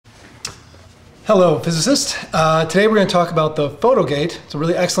Hello, physicist. Today we're going to talk about the Photogate. It's a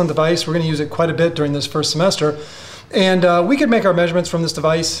really excellent device. We're going to use it quite a bit during this first semester. And we could make our measurements from this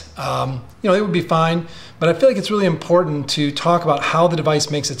device. It would be fine, but I feel like it's really important to talk about how the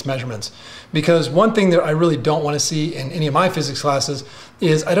device makes its measurements. Because one thing that I really don't want to see in any of my physics classes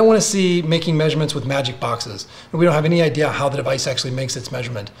is I don't want to see making measurements with magic boxes. And we don't have any idea how the device actually makes its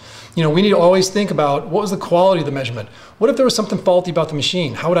measurement. We need to always think about what was the quality of the measurement. What if there was something faulty about the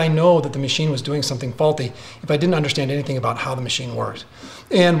machine? How would I know that the machine was doing something faulty if I didn't understand anything about how the machine worked?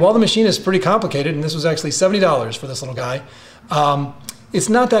 And while the machine is pretty complicated, and this was actually $70 for this little guy, it's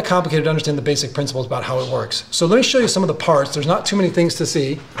not that complicated to understand the basic principles about how it works. So let me show you some of the parts. There's not too many things to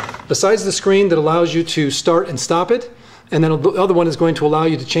see. Besides the screen that allows you to start and stop it, and then the other one is going to allow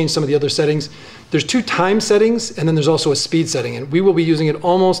you to change some of the other settings. There's two time settings, and then there's also a speed setting, and we will be using it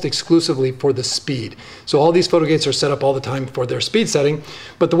almost exclusively for the speed. So all these Photogates are set up all the time for their speed setting,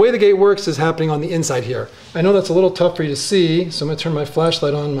 but the way the gate works is happening on the inside here. I know that's a little tough for you to see, so I'm going to turn my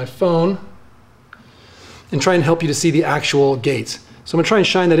flashlight on my phone and try and help you to see the actual gates. So I'm going to try and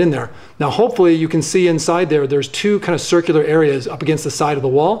shine that in there. Now hopefully you can see inside there's two kind of circular areas up against the side of the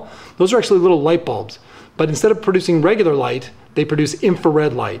wall. Those are actually little light bulbs. But instead of producing regular light, they produce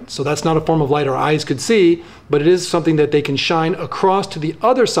infrared light. So that's not a form of light our eyes could see, but it is something that they can shine across to the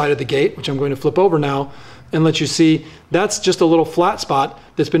other side of the gate, which I'm going to flip over now and let you see. That's just a little flat spot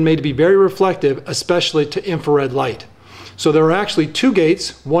that's been made to be very reflective, especially to infrared light. So there are actually two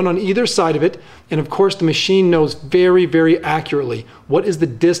gates, one on either side of it, and of course the machine knows very, very accurately what is the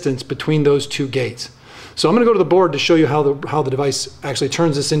distance between those two gates. So I'm going to go to the board to show you how the device actually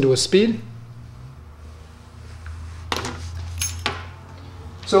turns this into a speed.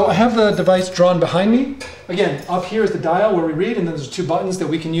 So I have the device drawn behind me. Again, up here is the dial where we read, and then there's two buttons that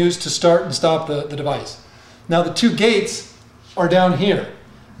we can use to start and stop the device. Now the two gates are down here.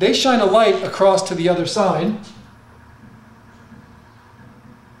 They shine a light across to the other side.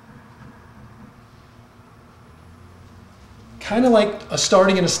 Kind of like a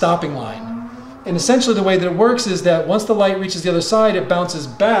starting and a stopping line. And essentially the way that it works is that once the light reaches the other side, it bounces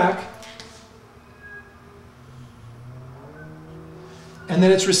back, and then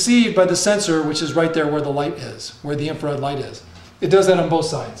it's received by the sensor, which is right there where the light is, where the infrared light is. It does that on both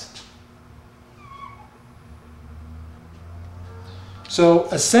sides. So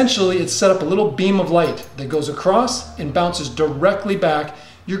essentially it's set up a little beam of light that goes across and bounces directly back.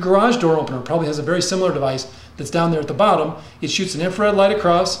 Your garage door opener probably has a very similar device that's down there at the bottom. It shoots an infrared light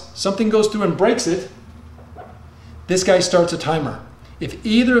across, something goes through and breaks it. This guy starts a timer. If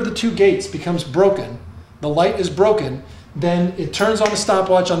either of the two gates becomes broken, the light is broken, then it turns on a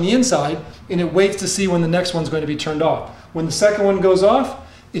stopwatch on the inside and it waits to see when the next one's going to be turned off. When the second one goes off,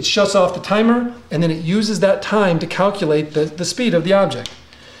 it shuts off the timer, and then it uses that time to calculate the speed of the object.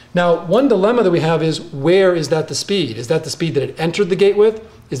 Now, one dilemma that we have is, where is that the speed? Is that the speed that it entered the gate with?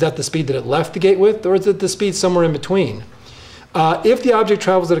 Is that the speed that it left the gate with? Or is it the speed somewhere in between? If the object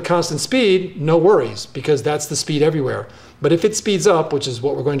travels at a constant speed, no worries, because that's the speed everywhere. But if it speeds up, which is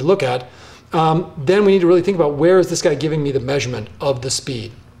what we're going to look at, then we need to really think about, where is this guy giving me the measurement of the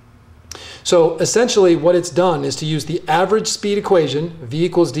speed? So essentially what it's done is to use the average speed equation, v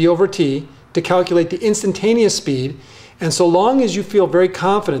equals d over t, to calculate the instantaneous speed. And so long as you feel very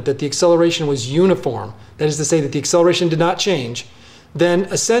confident that the acceleration was uniform, that is to say that the acceleration did not change, then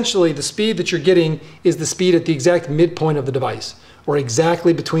essentially the speed that you're getting is the speed at the exact midpoint of the device, or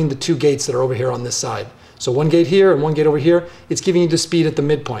exactly between the two gates that are over here on this side. So one gate here and one gate over here, it's giving you the speed at the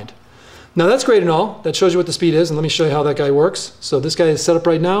midpoint. Now that's great and all. That shows you what the speed is, and let me show you how that guy works. So this guy is set up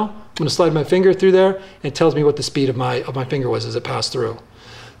right now. I'm going to slide my finger through there, and it tells me what the speed of my finger was as it passed through.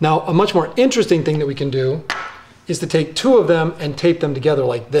 Now a much more interesting thing that we can do is to take two of them and tape them together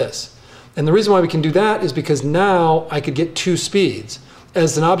like this. And the reason why we can do that is because now I could get two speeds.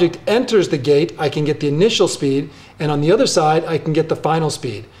 As an object enters the gate, I can get the initial speed, and on the other side I can get the final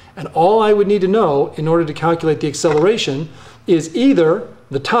speed. And all I would need to know in order to calculate the acceleration is either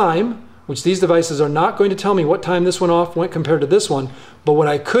the time, which these devices are not going to tell me what time this one off went compared to this one, but what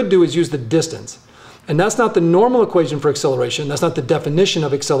I could do is use the distance. And that's not the normal equation for acceleration. That's not the definition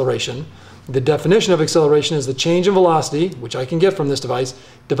of acceleration. The definition of acceleration is the change in velocity, which I can get from this device,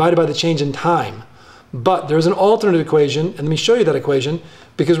 divided by the change in time. But there's an alternate equation, and let me show you that equation,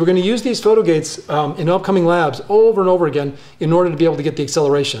 because we're going to use these Photogates in upcoming labs over and over again in order to be able to get the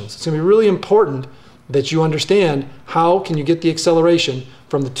accelerations. It's going to be really important that you understand how can you get the acceleration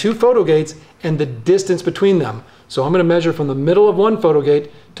from the two Photogates and the distance between them. So I'm going to measure from the middle of one Photogate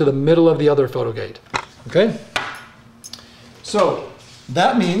to the middle of the other Photogate. Okay? So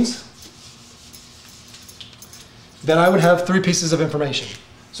that means that I would have three pieces of information.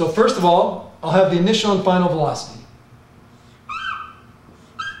 So first of all, I'll have the initial and final velocity.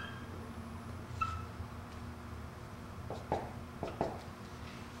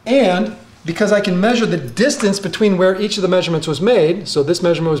 And because I can measure the distance between where each of the measurements was made, so this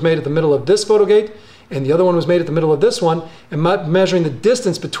measurement was made at the middle of this Photogate, and the other one was made at the middle of this one, and measuring the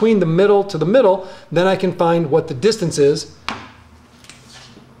distance between the middle to the middle, then I can find what the distance is.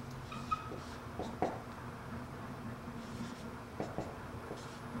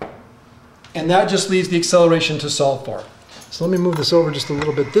 And that just leaves the acceleration to solve for. So let me move this over just a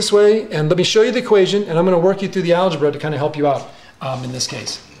little bit this way, and let me show you the equation, and I'm going to work you through the algebra to kind of help you out in this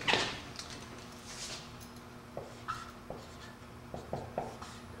case.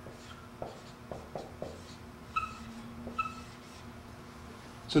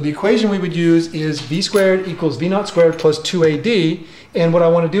 So the equation we would use is v squared equals v naught squared plus 2ad, and what I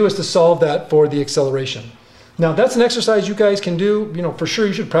want to do is to solve that for the acceleration. Now that's an exercise you guys can do, for sure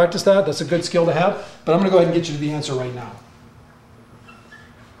you should practice that, that's a good skill to have, but I'm going to go ahead and get you to the answer right now.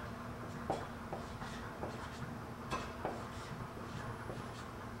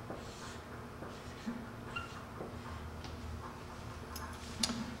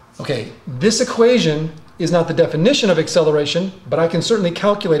 Okay, this equation is not the definition of acceleration, but I can certainly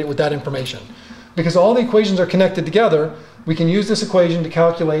calculate it with that information. Because all the equations are connected together, we can use this equation to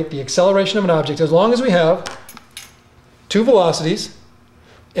calculate the acceleration of an object as long as we have two velocities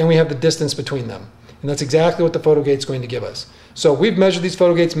and we have the distance between them. And that's exactly what the Photogate is going to give us. So we've measured these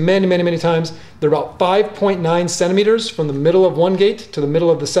Photogates many times. They're about 5.9 centimeters from the middle of one gate to the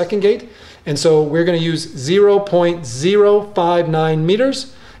middle of the second gate. And so we're going to use 0.059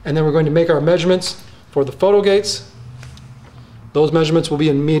 meters, and then we're going to make our measurements for the Photogates. Those measurements will be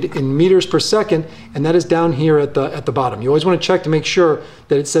in meters per second, and that is down here at the bottom. You always want to check to make sure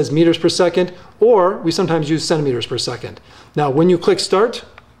that it says meters per second, or we sometimes use centimeters per second. Now, when you click start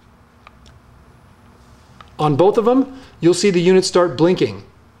on both of them, you'll see the units start blinking.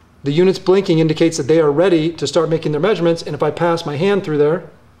 The units blinking indicates that they are ready to start making their measurements, and if I pass my hand through there,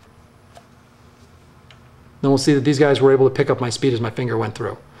 then we'll see that these guys were able to pick up my speed as my finger went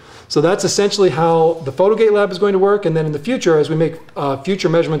through. So that's essentially how the Photogate lab is going to work, and then in the future, as we make future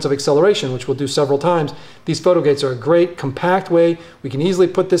measurements of acceleration, which we'll do several times, these Photogates are a great, compact way. We can easily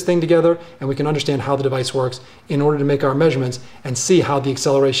put this thing together, and we can understand how the device works in order to make our measurements and see how the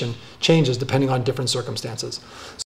acceleration changes depending on different circumstances.